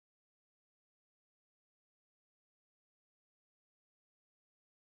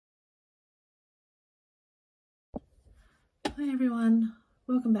Hi everyone,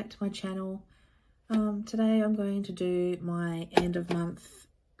 welcome back to my channel. Today I'm going to do my end of month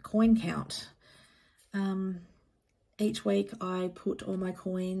coin count. Each week I put all my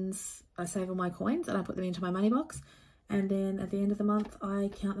coins, I save all my coins and I put them into my money box, and then at the end of the month I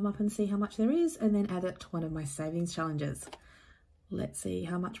count them up and see how much there is and then add it to one of my savings challenges. Let's see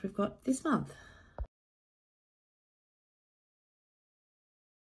how much we've got this month.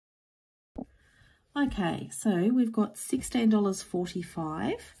 Okay, so we've got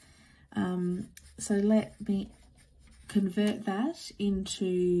 $16.45. So let me convert that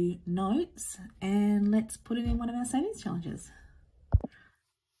into notes and let's put it in one of our savings challenges.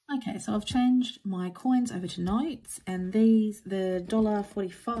 Okay, so I've changed my coins over to notes, and these, the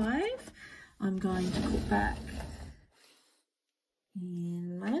 $1.45, I'm going to put back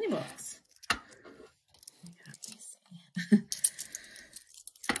in my money box.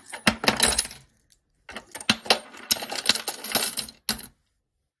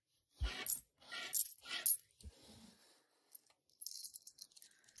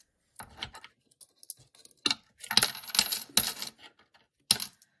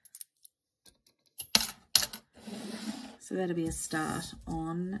 So that'll be a start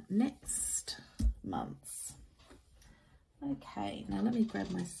on next month's. Okay, now let me grab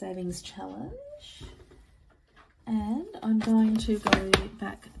my savings challenge, and I'm going to go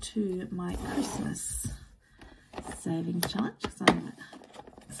back to my Christmas savings challenge because I'm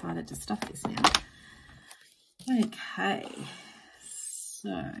excited to stuff this now. Okay,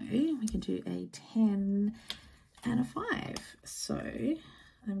 so we can do a 10 and a 5. So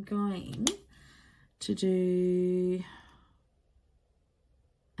I'm going to do,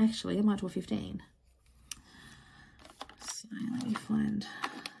 actually I might do a 15. So let me find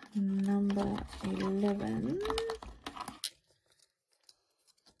number 11.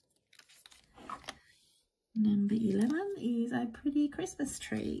 Number 11 is a pretty Christmas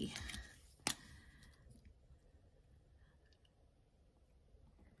tree.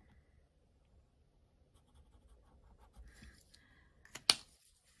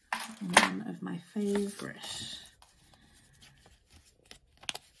 One of my favourite.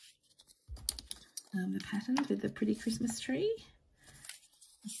 The patterns with the pretty Christmas tree.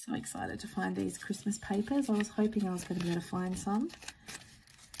 I'm so excited to find these Christmas papers. I was hoping I was going to be able to find some.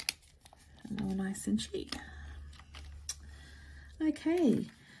 And they were nice and cheap. Okay,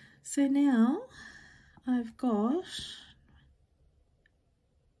 so now I've got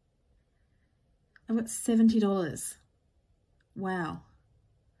 $70. Wow.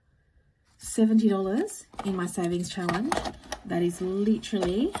 $70 in my savings challenge. That is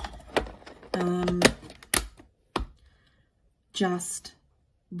literally just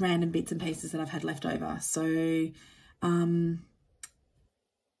random bits and pieces that I've had left over. So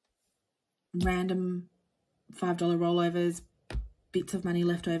random $5 rollovers, bits of money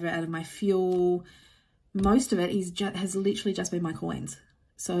left over out of my fuel. Most of it is has literally just been my coins.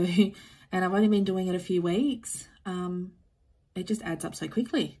 So, and I've only been doing it a few weeks. It just adds up so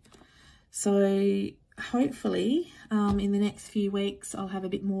quickly. So hopefully in the next few weeks I'll have a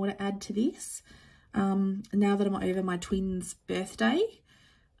bit more to add to this. Now that I'm over my twins' birthday,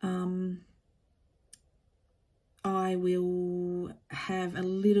 I will have a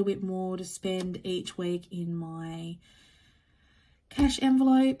little bit more to spend each week in my cash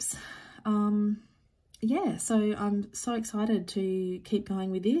envelopes. Yeah, so I'm so excited to keep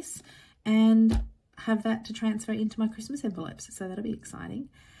going with this and have that to transfer into my Christmas envelopes. So that'll be exciting.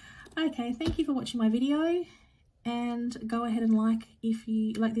 Okay, thank you for watching my video, and go ahead and like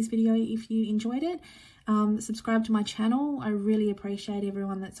this video if you enjoyed it. Subscribe to my channel. I really appreciate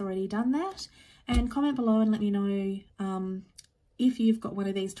everyone that's already done that, and comment below and let me know if you've got one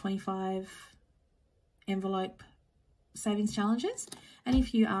of these 25 envelope savings challenges, and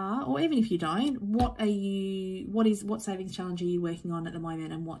if you are, or even if you don't, what savings challenge are you working on at the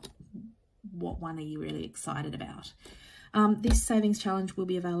moment, and what one are you really excited about? This savings challenge will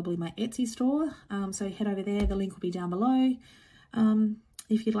be available in my Etsy store, so head over there. The link will be down below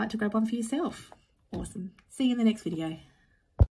if you'd like to grab one for yourself. Awesome. See you in the next video.